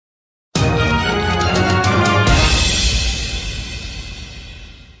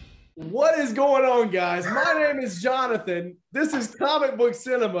What is going on, guys? My name is Jonathan. This is Comic Book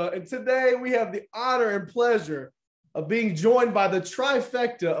Cinema, and today we have the honor and pleasure of being joined by the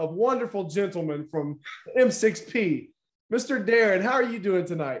trifecta of wonderful gentlemen from M6P. Mr. Darren, how are you doing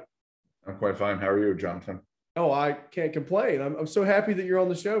tonight? I'm quite fine. How are you, Jonathan? Oh, I can't complain. I'm so happy that you're on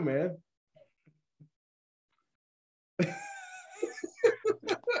the show, man.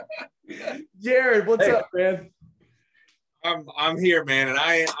 Jared, what's up, man? I'm here, man, and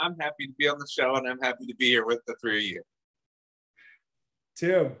I'm happy to be on the show, and I'm happy to be here with the three of you.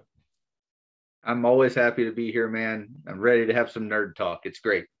 Tim. I'm always happy to be here, man. I'm ready to have some nerd talk. It's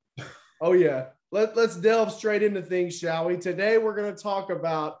great. Oh, yeah. Let's delve straight into things, shall we? Today, we're going to talk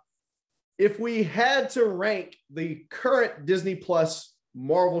about if we had to rank the current Disney Plus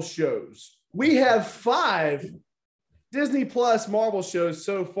Marvel shows. We have 5 Disney Plus Marvel shows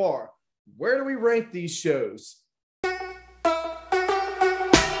so far. Where do we rank these shows?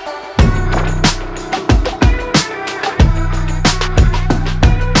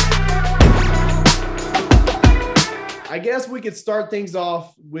 I guess we could start things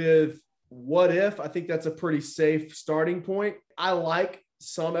off with What If. I think that's a pretty safe starting point. I like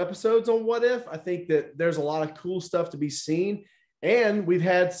some episodes on What If. I think that there's a lot of cool stuff to be seen. And we've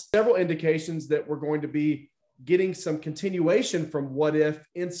had several indications that we're going to be getting some continuation from What If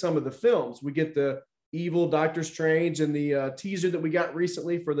in some of the films. We get the evil Doctor Strange and the teaser that we got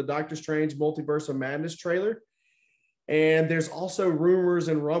recently for the Doctor Strange Multiverse of Madness trailer. And there's also rumors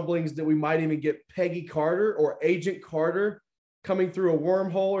and rumblings that we might even get Peggy Carter or Agent Carter coming through a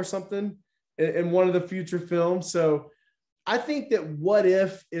wormhole or something in one of the future films. So I think that What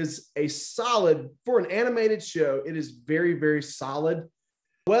If is a solid, for an animated show, it is very, very solid.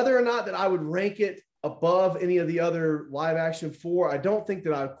 Whether or not that I would rank it above any of the other live action 4, I don't think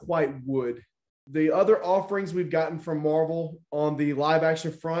that I quite would. The other offerings we've gotten from Marvel on the live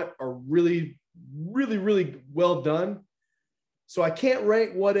action front are really well done. So I can't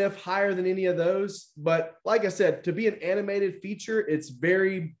rank What If higher than any of those. But like I said, to be an animated feature, it's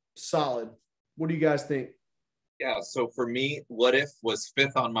very solid. What do you guys think? Yeah, so for me, What If was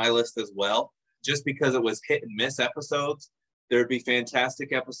 5th on my list as well, just because it was hit and miss episodes. There'd be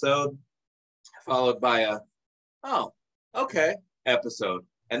fantastic episode, followed by a, oh, okay, episode.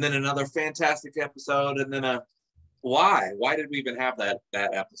 And then another fantastic episode, and then a, why? Why did we even have that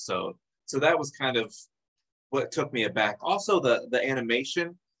episode? So that was kind of what took me aback. Also, the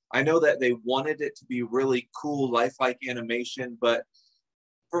animation. I know that they wanted it to be really cool, lifelike animation, but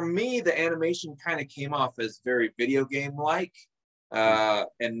for me, the animation kind of came off as very video game-like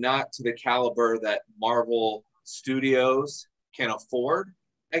and not to the caliber that Marvel Studios can afford.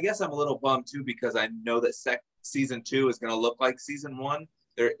 I guess I'm a little bummed, too, because I know that season 2 is going to look like season 1.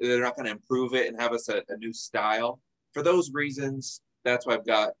 They're not going to improve it and have us a new style. For those reasons, that's why I've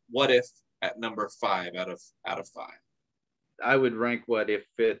got What If at number 5 out of 5. I would rank What If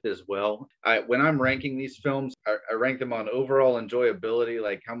 5th as well. When I'm ranking these films, I rank them on overall enjoyability,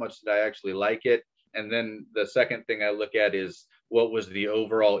 like how much did I actually like it? And then the second thing I look at is what was the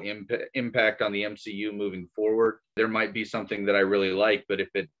overall impact on the MCU moving forward. There might be something that I really like, but if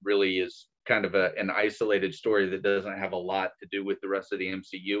it really is kind of an isolated story that doesn't have a lot to do with the rest of the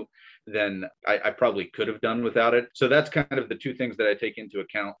MCU, then I probably could have done without it. So that's kind of the two things that I take into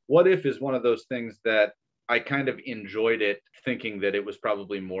account. What If is one of those things that I kind of enjoyed it, thinking that it was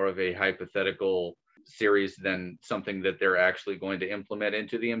probably more of a hypothetical series than something that they're actually going to implement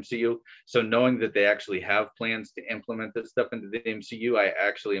into the MCU. So knowing that they actually have plans to implement this stuff into the MCU, I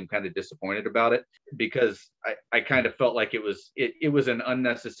actually am kind of disappointed about it, because I kind of felt like it was an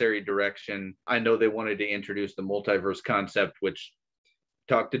unnecessary direction. I know they wanted to introduce the multiverse concept, which,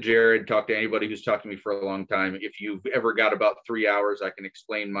 talk to Jared, talk to anybody who's talked to me for a long time. If you've ever got about 3 hours, I can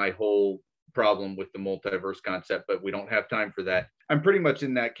explain my whole problem with the multiverse concept, but we don't have time for that. I'm pretty much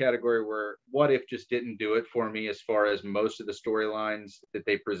in that category where What If just didn't do it for me, as far as most of the storylines that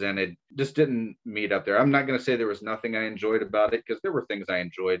they presented just didn't meet up there. I'm not going to say there was nothing I enjoyed about it, because there were things I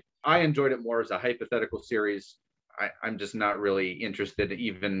enjoyed. I enjoyed it more as a hypothetical series. I'm just not really interested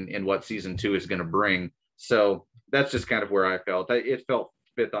even in what season 2 is going to bring. So that's just kind of where I felt. It felt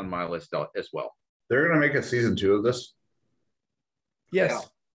 5th on my list as well. They're going to make a season 2 of this? Yes. Yeah.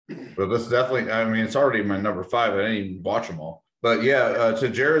 But this definitely, I mean, it's already my number 5. I didn't even watch them all. But yeah, to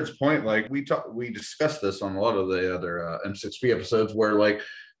Jared's point, like we discussed this on a lot of the other M6P episodes, where like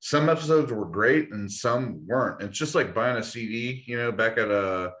some episodes were great and some weren't. It's just like buying a CD, back at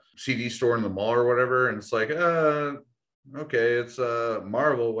a CD store in the mall or whatever. And it's like, okay, it's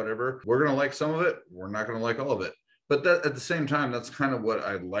Marvel, whatever. We're going to like some of it. We're not going to like all of it. But that, at the same time, that's kind of what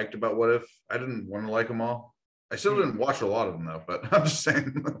I liked about What If. I didn't want to like them all. I still didn't watch a lot of them though, but I'm just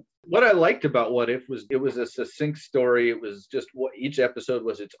saying. What I liked about What If was it was a succinct story. It was just what each episode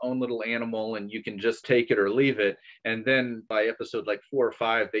was its own little animal, and you can just take it or leave it. And then by episode like 4 or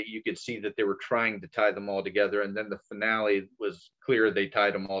 5, that you could see that they were trying to tie them all together. And then the finale was clear they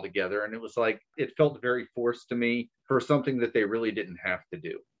tied them all together. And it was like, it felt very forced to me for something that they really didn't have to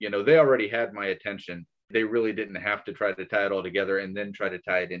do. You know, they already had my attention. They really didn't have to try to tie it all together and then try to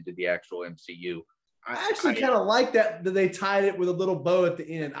tie it into the actual MCU. I actually kind of like that they tied it with a little bow at the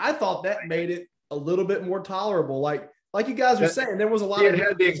end. I thought that made it a little bit more tolerable. Like you guys were saying, there was a lot. It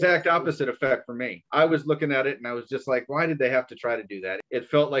had the exact opposite effect for me. I was looking at it and I was just like, why did they have to try to do that? It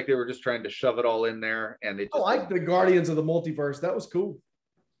felt like they were just trying to shove it all in there. And it just, I like the Guardians of the Multiverse. That was cool.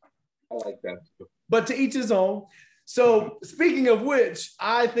 I like that. But to each his own. So speaking of which,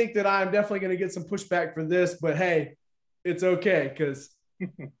 I think that I'm definitely going to get some pushback for this, but hey, it's okay because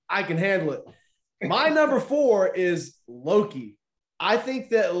I can handle it. My number 4 is Loki. I think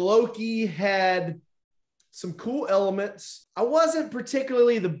that Loki had some cool elements. I wasn't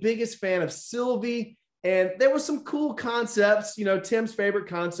particularly the biggest fan of Sylvie, and there were some cool concepts. You know, Tim's favorite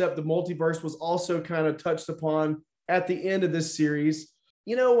concept, the multiverse, was also kind of touched upon at the end of this series.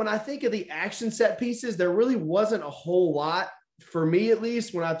 You know, when I think of the action set pieces, there really wasn't a whole lot, for me at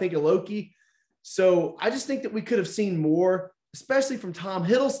least, when I think of Loki. So I just think that we could have seen more, especially from Tom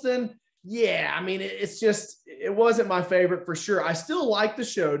Hiddleston. Yeah, I mean, it wasn't my favorite for sure. I still like the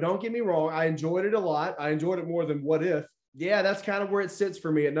show. Don't get me wrong. I enjoyed it a lot. I enjoyed it more than What If. Yeah, that's kind of where it sits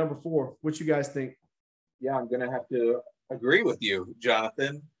for me at number 4. What you guys think? Yeah, I'm going to have to agree with you,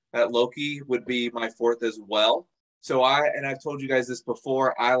 Jonathan, that Loki would be my 4th as well. So I've told you guys this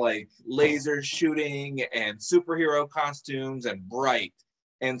before, I like laser shooting and superhero costumes and bright.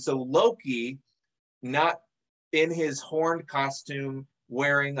 And so Loki, not in his horned costume,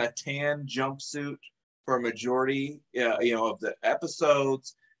 wearing a tan jumpsuit for a majority, of the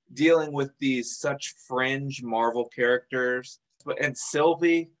episodes, dealing with these such fringe Marvel characters. And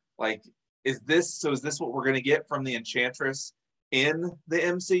Sylvie, like, is this what we're going to get from the Enchantress in the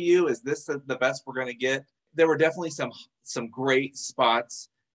MCU? Is this the best we're going to get? There were definitely some great spots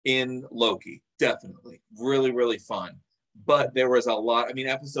in Loki, definitely. Really, really fun. But there was a lot. I mean,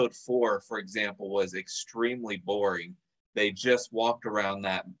 episode 4, for example, was extremely boring. They just walked around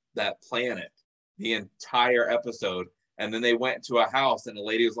that planet the entire episode. And then they went to a house and the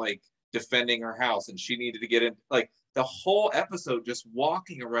lady was like defending her house and she needed to get in. Like the whole episode just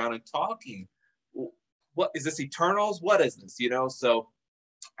walking around and talking. What is this, Eternals? What is this? So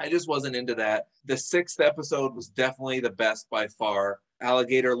I just wasn't into that. The 6th episode was definitely the best by far.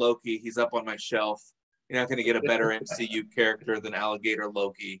 Alligator Loki, he's up on my shelf. You're not going to get a better MCU character than Alligator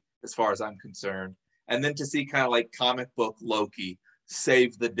Loki, as far as I'm concerned. And then to see kind of like comic book Loki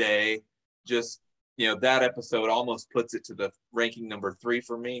save the day, just, that episode almost puts it to the ranking number 3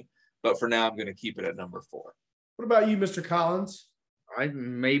 for me. But for now, I'm going to keep it at number 4. What about you, Mr. Collins? I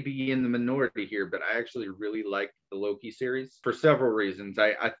may be in the minority here, but I actually really liked the Loki series for several reasons.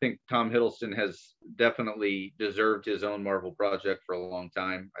 I think Tom Hiddleston has definitely deserved his own Marvel project for a long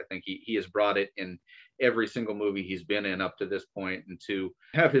time. I think he has brought it in every single movie he's been in up to this point, and to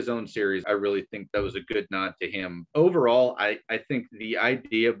have his own series, I really think that was a good nod to him. Overall, I think the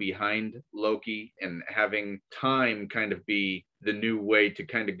idea behind Loki and having time kind of be the new way to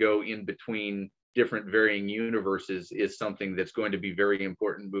kind of go in between different varying universes is something that's going to be very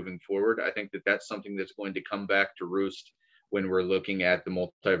important moving forward. I think that that's something that's going to come back to roost when we're looking at the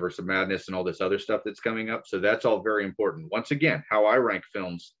multiverse of madness and all this other stuff that's coming up. So that's all very important. Once again, how I rank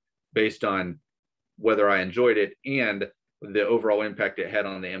films based on whether I enjoyed it and the overall impact it had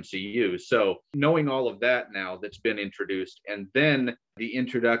on the MCU. So knowing all of that now that's been introduced, and then the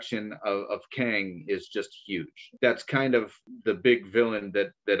introduction of Kang is just huge. That's kind of the big villain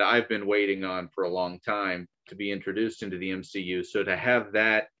that I've been waiting on for a long time to be introduced into the MCU. So to have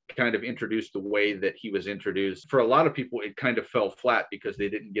that kind of introduced the way that he was introduced, for a lot of people, it kind of fell flat because they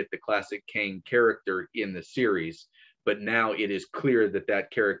didn't get the classic Kang character in the series. But now it is clear that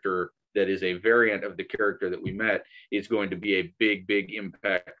that character that is a variant of the character that we met is going to be a big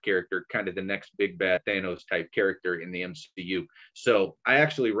impact character, kind of the next big bad Thanos type character in the MCU. So I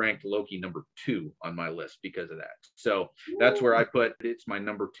actually ranked Loki number 2 on my list because of that. So that's where I put it's my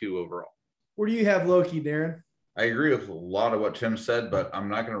number 2 overall. Where do you have Loki, Darren? I agree with a lot of what Tim said, but I'm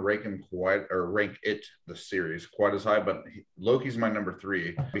not going to rank the series quite as high. But Loki's my number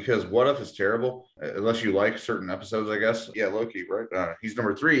 3 because What If is terrible, unless you like certain episodes, I guess. Yeah, Loki, right? He's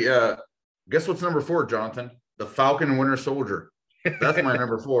number 3. Guess what's number 4, Jonathan? The Falcon and Winter Soldier. That's my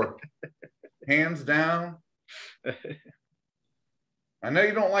number 4, hands down. I know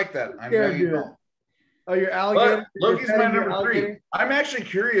you don't like that. I know you don't. Oh, your alligator. But Loki's my Your number 3. I'm actually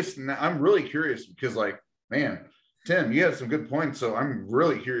curious. I'm really curious because, like, man, Tim, you have some good points. So I'm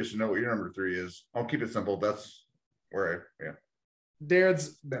really curious to know what your number 3 is. I'll keep it simple. That's where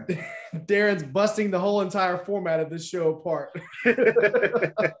Darren's busting the whole entire format of this show apart.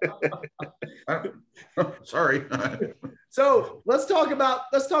 Sorry. So let's talk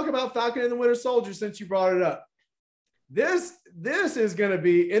about Falcon and the Winter Soldier since you brought it up. This is going to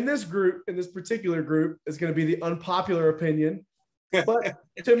be in this particular group is going to be the unpopular opinion. But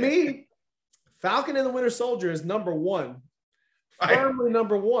to me, Falcon and the Winter Soldier is number 1, firmly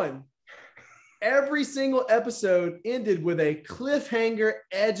number 1. Every single episode ended with a cliffhanger,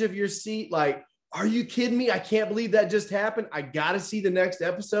 edge of your seat. Like, are you kidding me? I can't believe that just happened. I got to see the next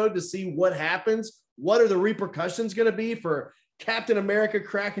episode to see what happens. What are the repercussions going to be for Captain America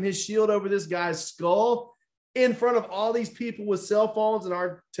cracking his shield over this guy's skull in front of all these people with cell phones in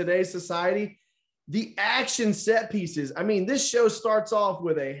our today's society? The action set pieces. I mean, this show starts off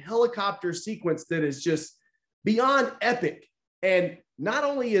with a helicopter sequence that is just beyond epic. And not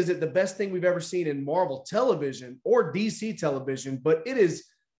only is it the best thing we've ever seen in Marvel television or DC television, but it is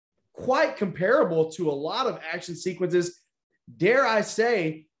quite comparable to a lot of action sequences. Dare I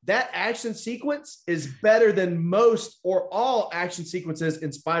say, that action sequence is better than most or all action sequences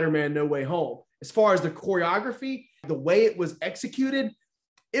in Spider-Man No Way Home. As far as the choreography, the way it was executed,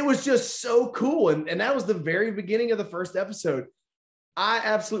 it was just so cool. And that was the very beginning of the first episode. I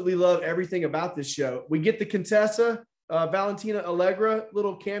absolutely love everything about this show. We get the Contessa, Valentina Allegra,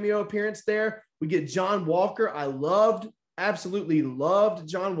 little cameo appearance there. We get John Walker. I absolutely loved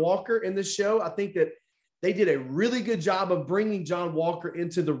John Walker in this show. I think that they did a really good job of bringing John Walker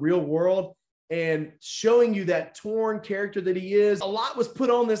into the real world and showing you that torn character that he is. A lot was put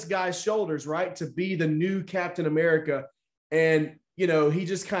on this guy's shoulders, right, to be the new Captain America. And, you know, he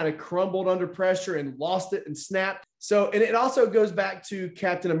just kind of crumbled under pressure and lost it and snapped. So, and it also goes back to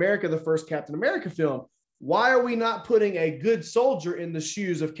Captain America, the first Captain America film. Why are we not putting a good soldier in the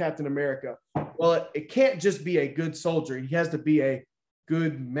shoes of Captain America? Well, it can't just be a good soldier. He has to be a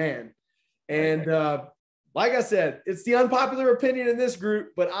good man. And like I said, it's the unpopular opinion in this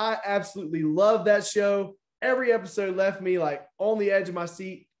group, but I absolutely love that show. Every episode left me like on the edge of my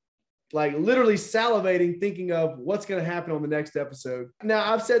seat, like literally salivating, thinking of what's going to happen on the next episode.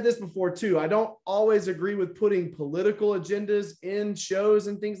 Now, I've said this before too. I don't always agree with putting political agendas in shows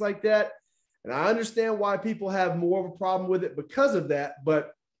and things like that. And I understand why people have more of a problem with it because of that.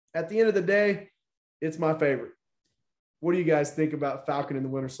 But at the end of the day, it's my favorite. What do you guys think about Falcon and the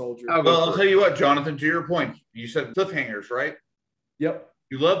Winter Soldier? Well, I'll tell you what, Jonathan, to your point, you said cliffhangers, right? Yep.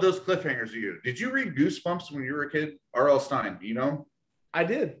 You love those cliffhangers. Did you read Goosebumps when you were a kid? R.L. Stine, do you know? I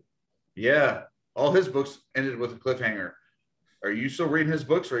did. Yeah. All his books ended with a cliffhanger. Are you still reading his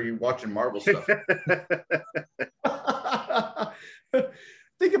books or are you watching Marvel stuff?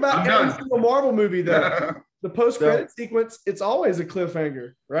 Think about every single Marvel movie, though. The post-credit sequence, it's always a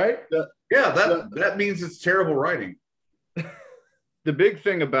cliffhanger, right? Yeah, that means it's terrible writing. The big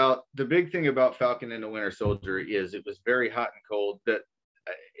thing about Falcon and the Winter Soldier is it was very hot and cold. That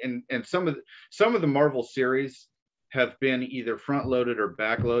and some of the Marvel series have been either front loaded or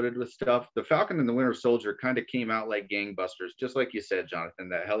back loaded with stuff. The Falcon and the Winter Soldier kind of came out like gangbusters, just like you said, Jonathan.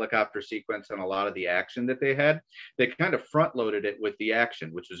 That helicopter sequence and a lot of the action that they had, they kind of front loaded it with the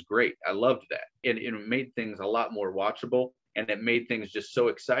action, which was great. I loved that. It made things a lot more watchable, and it made things just so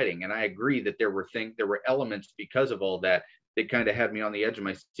exciting. And I agree that there were elements because of all that kind of had me on the edge of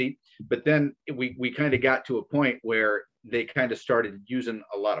my seat. But then we kind of got to a point where they kind of started using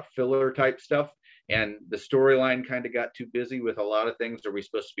a lot of filler type stuff. And the storyline kind of got too busy with a lot of things. Are we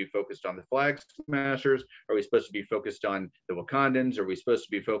supposed to be focused on the Flag Smashers? Are we supposed to be focused on the Wakandans? Are we supposed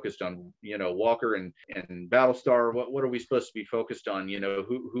to be focused on, Walker and Battlestar? What are we supposed to be focused on?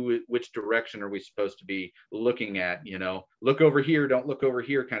 Which direction are we supposed to be looking at? Look over here, don't look over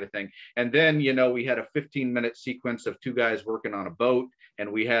here kind of thing. And then, we had a 15-minute sequence of two guys working on a boat,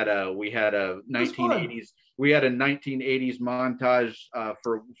 and we had a 1980s montage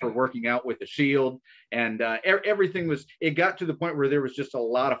for working out with the Shield, and everything it got to the point where there was just a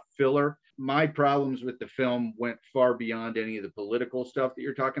lot of filler. My problems with the film went far beyond any of the political stuff that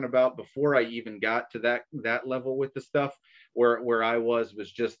you're talking about. Before I even got to that level with the stuff, where I was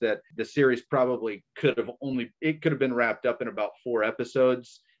just that the series probably could have been wrapped up in about 4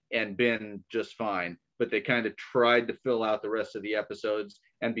 episodes and been just fine. But they kind of tried to fill out the rest of the episodes.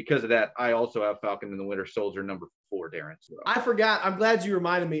 And because of that, I also have Falcon and the Winter Soldier number 4, Darren. So. I forgot. I'm glad you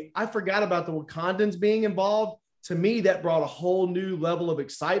reminded me. I forgot about the Wakandans being involved. To me, that brought a whole new level of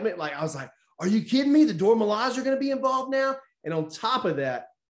excitement. Like, I was like, are you kidding me? The Dora Milaje are going to be involved now? And on top of that,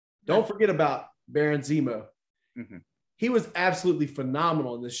 Don't forget about Baron Zemo. Mm-hmm. He was absolutely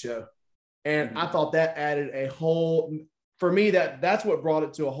phenomenal in this show. And I thought that added a whole, for me, that's what brought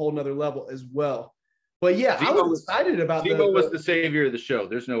it to a whole nother level as well. But yeah, I was excited about Zemo was the savior of the show.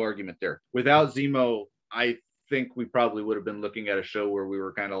 There's no argument there. Without Zemo, I think we probably would have been looking at a show where we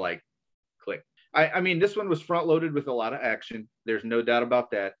were kind of like, click. I mean, this one was front loaded with a lot of action. There's no doubt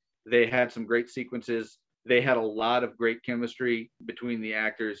about that. They had some great sequences. They had a lot of great chemistry between the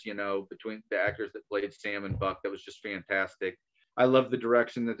actors, between the actors that played Sam and Buck. That was just fantastic. I love the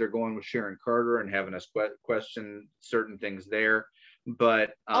direction that they're going with Sharon Carter and having us question certain things there.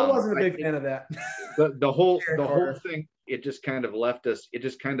 But I wasn't a big fan of that. The whole thing, it just kind of left us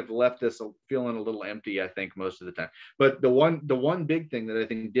feeling a little empty, I think, most of the time. But the one big thing that I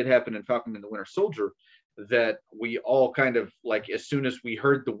think did happen in Falcon and the Winter Soldier that we all kind of like, as soon as we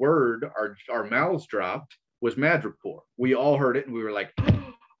heard the word, our mouths dropped, was Madripoor. We all heard it and we were like,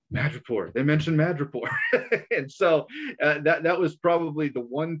 Madripoor. They mentioned Madripoor. And so that was probably the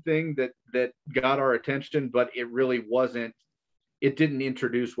one thing that got our attention, but it didn't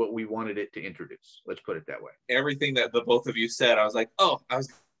introduce what we wanted it to introduce. Let's put it that way. Everything that the both of you said, I was like, oh, I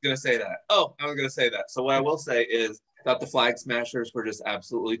was going to say that. Oh, I was going to say that. So what I will say is I thought the Flag Smashers were just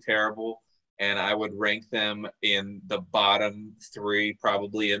absolutely terrible. And I would rank them in the bottom 3,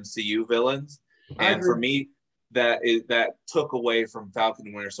 probably MCU villains. And for me, that took away from Falcon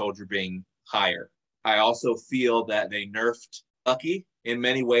and Winter Soldier being higher. I also feel that they nerfed Bucky in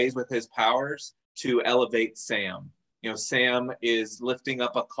many ways with his powers to elevate Sam. Sam is lifting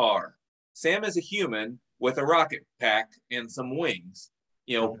up a car. Sam is a human with a rocket pack and some wings.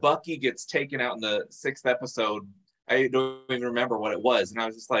 Bucky gets taken out in the 6th episode. I don't even remember what it was. And I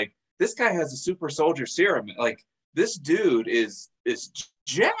was just like, this guy has a super soldier serum. Like, this dude is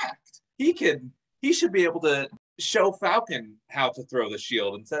jacked. He should be able to show Falcon how to throw the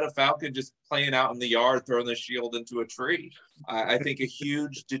shield instead of Falcon just playing out in the yard, throwing the shield into a tree. I think a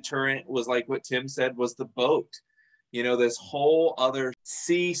huge deterrent was, like what Tim said, was the boat. This whole other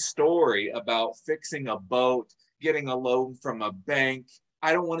sea story about fixing a boat, getting a loan from a bank.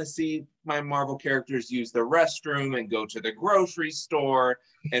 I don't want to see my Marvel characters use the restroom and go to the grocery store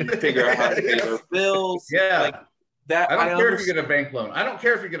and figure out how to pay their bills. Yeah. Like that. I don't care if you get a bank loan. I don't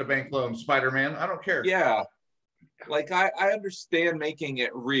care if you get a bank loan, Spider-Man. I don't care. Yeah. Like I understand making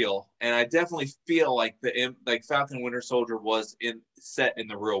it real. And I definitely feel like Falcon Winter Soldier was set in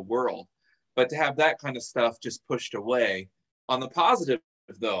the real world. But to have that kind of stuff just pushed away. On the positive,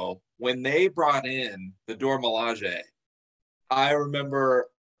 though, when they brought in the Dora Milaje, I remember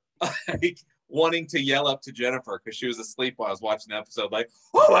wanting to yell up to Jennifer because she was asleep while I was watching the episode, like,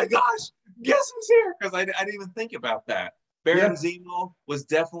 oh my gosh, guess who's here? Because I didn't even think about that. Baron Zemo was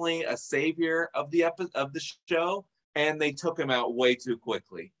definitely a savior of the show, and they took him out way too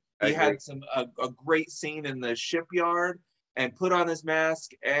quickly. He had a great scene in the shipyard and put on his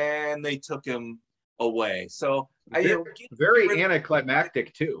mask, and they took him away. So very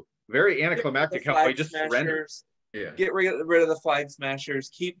anticlimactic too. Very anticlimactic how he just surrendered. Yeah. Get rid of the Flag Smashers.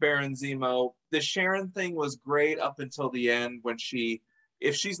 Keep Baron Zemo. The Sharon thing was great up until the end when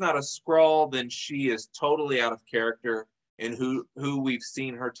if she's not a Skrull, then she is totally out of character in who we've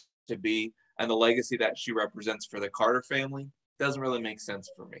seen her to be, and the legacy that she represents for the Carter family doesn't really make sense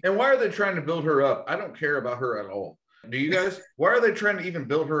for me. And why are they trying to build her up? I don't care about her at all. Do you guys? Why are they trying to even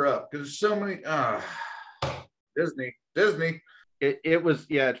build her up? Because there's so many. Disney.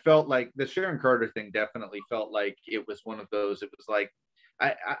 It felt like the Sharon Carter thing definitely felt like it was one of those. It was like,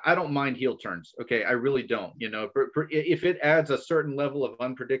 I don't mind heel turns. Okay, I really don't. If it adds a certain level of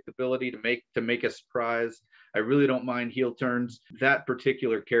unpredictability to make a surprise, I really don't mind heel turns. That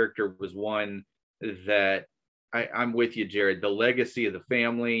particular character was one that I'm with you, Jared. The legacy of the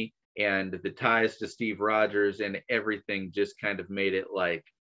family and the ties to Steve Rogers and everything just kind of made it like,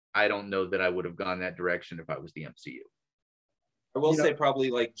 I don't know that I would have gone that direction if I was the MCU. I will say,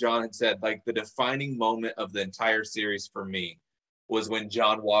 probably like John had said, like the defining moment of the entire series for me was when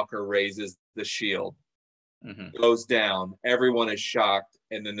John Walker raises the shield, goes down, everyone is shocked,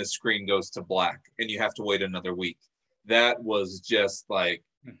 and then the screen goes to black, and you have to wait another week. That was just like,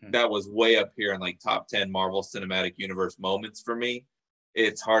 that was way up here in like top 10 Marvel Cinematic Universe moments for me.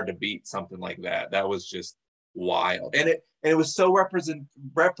 It's hard to beat something like that. That was just wild. And it was so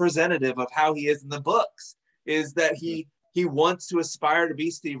representative of how he is in the books, is that he wants to aspire to be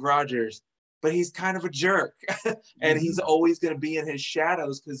Steve Rogers, but he's kind of a jerk. And he's always going to be in his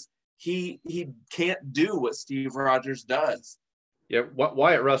shadows because he can't do what Steve Rogers does. Yeah,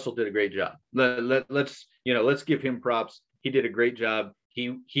 Wyatt Russell did a great job. Let's give him props. He did a great job.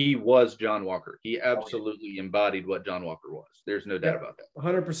 he was John Walker. He absolutely embodied what John Walker was. There's no doubt about that.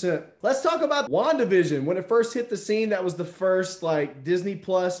 100%. Let's talk about WandaVision. When it first hit the scene, that was the first like Disney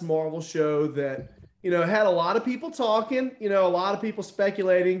Plus Marvel show that, had a lot of people talking, a lot of people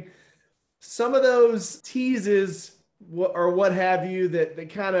speculating. Some of those teases or what have you that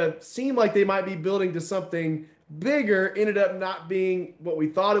kind of seemed like they might be building to something bigger ended up not being what we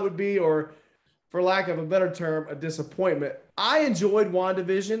thought it would be, or for lack of a better term, a disappointment. I enjoyed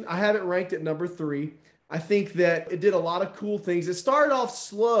WandaVision. I have it ranked at number 3. I think that it did a lot of cool things. It started off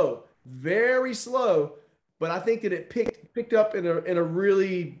slow, very slow, but I think that it picked up in a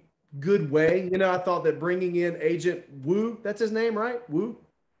really good way. I thought that bringing in Agent Wu, that's his name, right? Wu?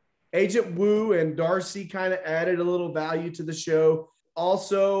 Agent Wu and Darcy kind of added a little value to the show.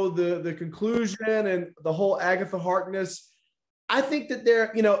 Also, the conclusion and the whole Agatha Harkness. I think that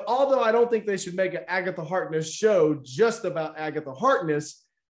they're, although I don't think they should make an Agatha Harkness show just about Agatha Harkness,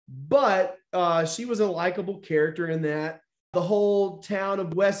 but she was a likable character in that. The whole town of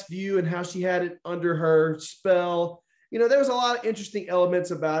Westview and how she had it under her spell. There was a lot of interesting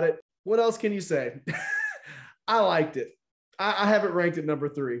elements about it. What else can you say? I liked it. I have it ranked at number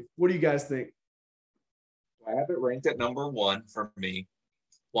 3. What do you guys think? I have it ranked at number 1 for me.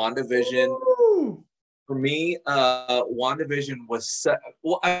 WandaVision. Ooh. For me, WandaVision was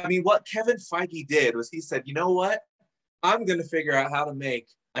what Kevin Feige did was he said, you know what? I'm going to figure out how to make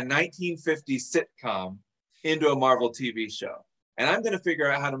a 1950s sitcom into a Marvel TV show. And I'm going to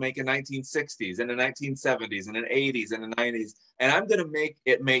figure out how to make a 1960s and a 1970s and an 80s and a 90s. And I'm going to make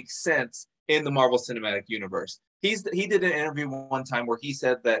it make sense in the Marvel Cinematic Universe. He did an interview one time where he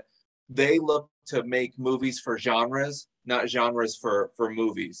said that they look to make movies for genres, not genres for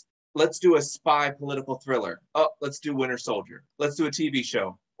movies. Let's do a spy political thriller. Oh, let's do Winter Soldier. Let's do a TV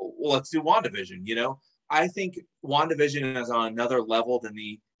show. Well, let's do WandaVision, I think WandaVision is on another level than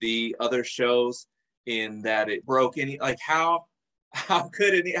the other shows in that it broke any, like how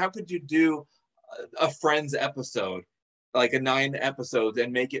could you do a Friends episode, like a 9 episodes,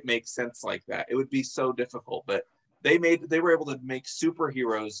 and make it make sense like that? It would be so difficult, but they were able to make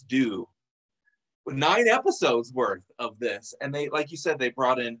superheroes do 9 episodes worth of this. And they, like you said, they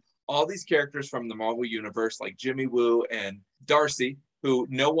brought in all these characters from the Marvel Universe, like Jimmy Woo and Darcy, who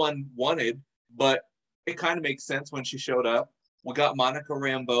no one wanted, but it kind of makes sense when she showed up. We got Monica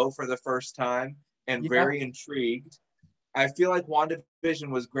Rambeau for the first time and very intrigued. I feel like WandaVision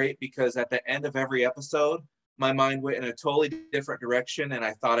was great because at the end of every episode, my mind went in a totally different direction and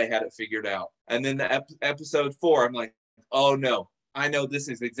I thought I had it figured out. And then the episode 4, I'm like, oh no, I know this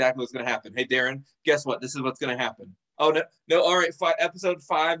is exactly what's going to happen. Hey, Darren, guess what? This is what's going to happen. Oh, no. All right. Episode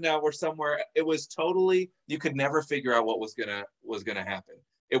 5. Now we're somewhere. It was totally, you could never figure out what was going to happen.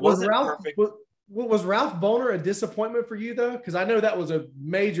 It wasn't perfect. Was Ralph Bohner a disappointment for you though? Because I know that was a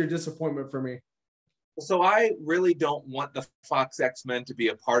major disappointment for me. So I really don't want the Fox X-Men to be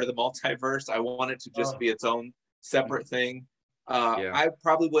a part of the multiverse. I want it to just be its own separate thing. I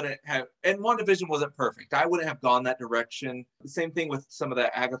probably wouldn't have, and WandaVision wasn't perfect. I wouldn't have gone that direction. The same thing with some of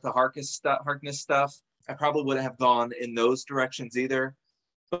the Agatha Harkness stuff. I probably wouldn't have gone in those directions either.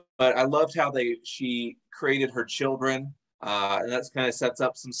 But I loved how she created her children. And that's kind of sets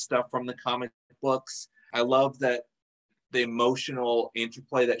up some stuff from the comic books. I love that the emotional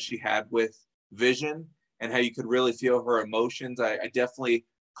interplay that she had with Vision and how you could really feel her emotions. I definitely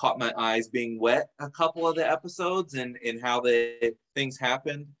caught my eyes being wet a couple of the episodes and how things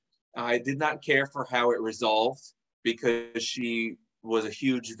happened. I did not care for how it resolved because she was a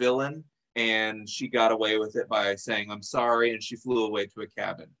huge villain and she got away with it by saying, I'm sorry, and she flew away to a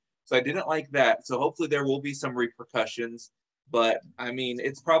cabin. So I didn't like that. So hopefully there will be some repercussions, but I mean,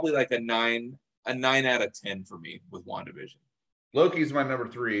 it's probably like a 9 out of 10 for me with WandaVision. Loki's my number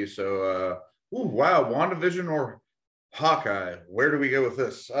 3. So, wow, WandaVision or Hawkeye? Where do we go with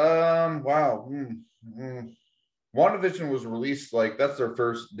this? Wow. WandaVision was released, like that's their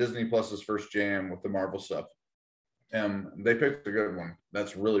first, Disney Plus's first jam with the Marvel stuff. They picked a good one.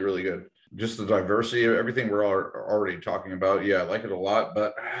 That's really, really good. Just the diversity of everything we're already talking about. Yeah, I like it a lot,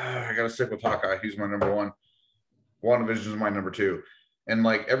 but I got to stick with Hawkeye. He's my number 1. WandaVision is my number 2. And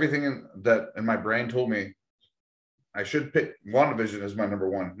like everything in my brain told me I should pick WandaVision as my number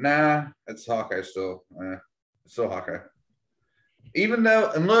 1. Nah, it's Hawkeye still. It's still Hawkeye. Even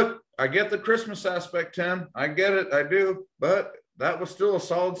though, and look, I get the Christmas aspect, Tim. I get it. I do. But that was still a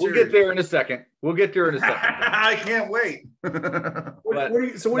solid series. We'll get there in a second. I can't wait. What do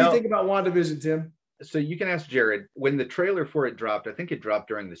you think about WandaVision, Tim? So you can ask Jared. When the trailer for it dropped, I think it dropped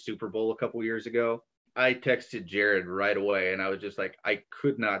during the Super Bowl a couple years ago. I texted Jared right away and I was just like, I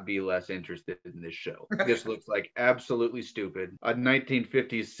could not be less interested in this show. This looks like absolutely stupid. A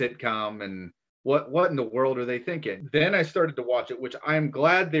 1950s sitcom, and what in the world are they thinking? Then I started to watch it, which I'm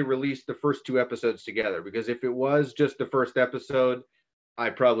glad they released the first 2 episodes together, because if it was just the first episode, I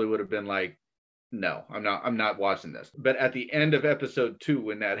probably would have been like, no, I'm not watching this. But at the end of episode 2,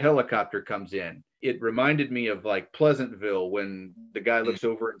 when that helicopter comes in, it reminded me of like Pleasantville when the guy looks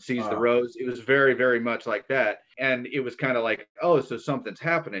over and sees the rose. It was very, very much like that. And it was kind of like, oh, so something's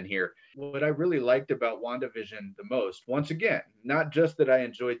happening here. What I really liked about WandaVision the most, once again, not just that I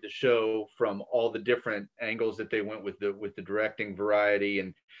enjoyed the show from all the different angles that they went with the directing variety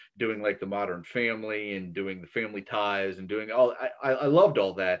and doing like the Modern Family and doing the family ties and doing all, I loved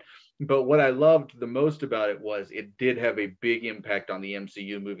all that. But what I loved the most about it was it did have a big impact on the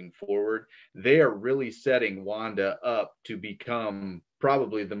MCU moving forward. They are really setting Wanda up to become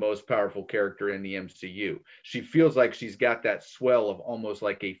probably the most powerful character in the MCU. She feels like she's got that swell of almost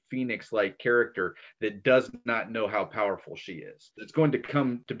like a Phoenix-like character that does not know how powerful she is. It's going to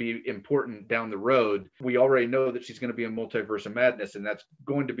come to be important down the road. We already know that she's going to be in Multiverse of Madness, and that's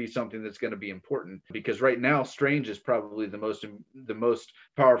going to be something that's going to be important, because right now Strange is probably the most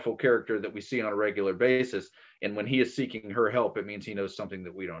powerful character that we see on a regular basis. And when he is seeking her help, it means he knows something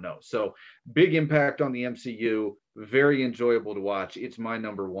that we don't know. So big impact on the MCU, very enjoyable to watch. It's my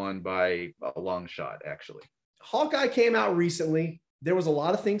number 1 by a long shot, actually. Hawkeye came out recently. There was a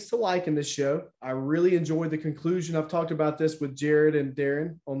lot of things to like in this show. I really enjoyed the conclusion. I've talked about this with Jared and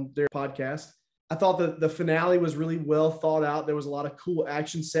Darren on their podcast. I thought that the finale was really well thought out. There was a lot of cool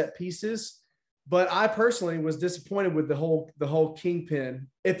action set pieces. But I personally was disappointed with the whole Kingpin.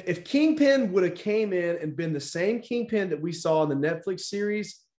 If Kingpin would have came in and been the same Kingpin that we saw in the Netflix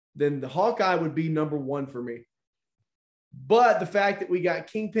series, then the Hawkeye would be number 1 for me. But the fact that we got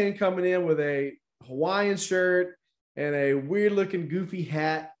Kingpin coming in with a Hawaiian shirt and a weird looking goofy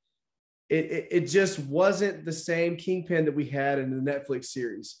hat, it just wasn't the same Kingpin that we had in the Netflix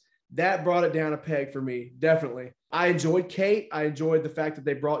series. That brought it down a peg for me, definitely. I enjoyed Kate. I enjoyed the fact that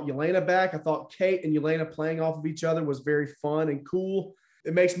they brought Yelena back. I thought Kate and Yelena playing off of each other was very fun and cool.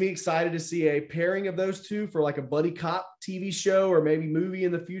 It makes me excited to see a pairing of those two for like a buddy cop TV show or maybe movie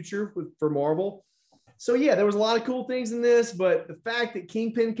in the future for Marvel. So yeah, there was a lot of cool things in this, but the fact that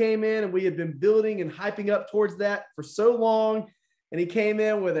Kingpin came in and we had been building and hyping up towards that for so long, and he came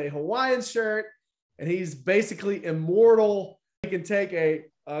in with a Hawaiian shirt and he's basically immortal. He can take a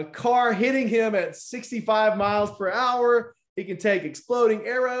car hitting him at 65 miles per hour. He can take exploding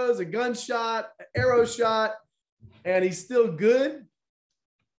arrows, a gunshot, an arrow shot, and he's still good.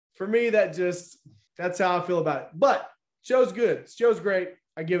 For me, that's how I feel about it. But show's good. Show's great.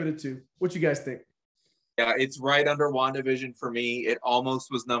 I give it a 2. What you guys think? Yeah, it's right under WandaVision for me. It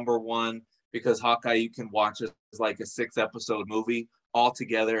almost was number 1 because Hawkeye you can watch as like a 6-episode movie all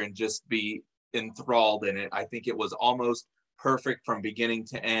together and just be enthralled in it. I think it was almost perfect from beginning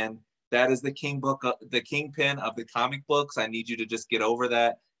to end. That is the Kingpin of the comic books. I need you to just get over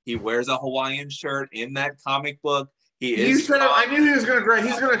that. He wears a Hawaiian shirt in that comic book. I knew he was going to.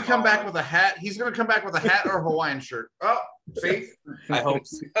 He's going to come back with a hat. He's going to come back with a hat or a Hawaiian shirt. Oh, see? I hope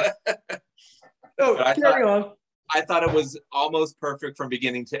so. Oh, carry on. I thought it was almost perfect from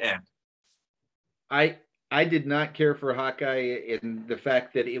beginning to end. I did not care for Hawkeye in the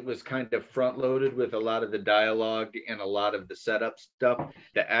fact that it was kind of front loaded with a lot of the dialogue and a lot of the setup stuff.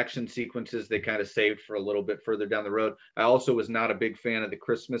 The action sequences they kind of saved for a little bit further down the road. I also was not a big fan of the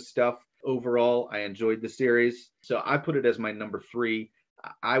Christmas stuff. Overall, I enjoyed the series. So I put it as my number 3.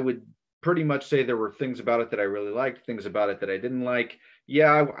 I would pretty much say there were things about it that I really liked, things about it that I didn't like.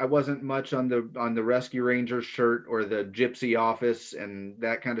 Yeah, I wasn't much on the Rescue Rangers shirt or the Gypsy office and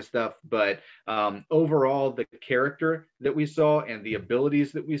that kind of stuff. But overall, the character that we saw and the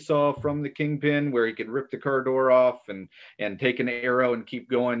abilities that we saw from the Kingpin, where he could rip the car door off and take an arrow and keep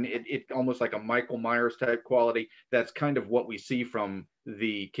going, it almost like a Michael Myers type quality. That's kind of what we see from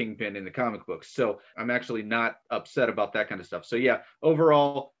the Kingpin in the comic books. So I'm actually not upset about that kind of stuff. So yeah,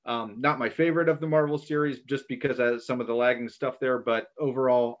 overall, not my favorite of the Marvel series just because of some of the lagging stuff there, but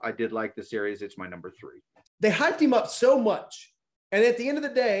overall I did like the series. It's my number 3. They hyped him up so much, and at the end of the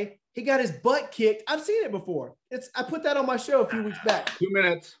day he got his butt kicked. I've seen it before. I put that on my show a few weeks back. 2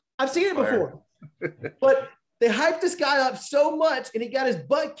 minutes. I've seen it before. But they hyped this guy up so much, and he got his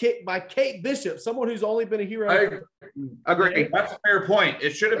butt kicked by Kate Bishop, someone who's only been a hero. I agree. That's a fair point.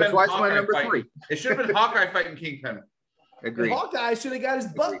 It should have been Hawkeye number 3. It should have been Hawkeye fighting Kingpin. Agree. Hawkeye should have got his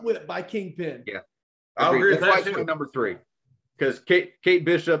butt whipped by Kingpin. Yeah, I'll agree with That's that why too. it's my number 3. Because Kate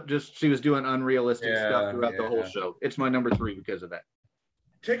Bishop she was doing unrealistic stuff throughout the whole show. It's my number 3 because of that.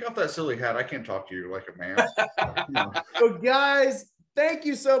 Take off that silly hat. I can't talk to you like a man. So, guys, thank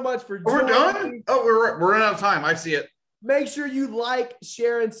you so much for joining. We're done? Oh, we're running out of time. I see it. Make sure you like,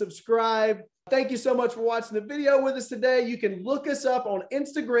 share, and subscribe. Thank you so much for watching the video with us today. You can look us up on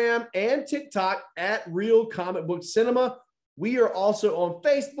Instagram and TikTok at Real Comic Book Cinema. We are also on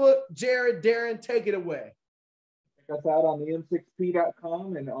Facebook. Jared, Darren, take it away. Check us out on the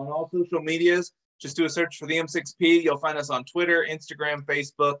m6p.com and on all social medias. Just do a search for the M6P. You'll find us on Twitter, Instagram,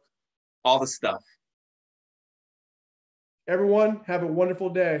 Facebook, all the stuff. Everyone, have a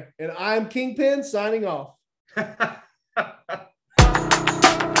wonderful day. And I'm Kingpin signing off.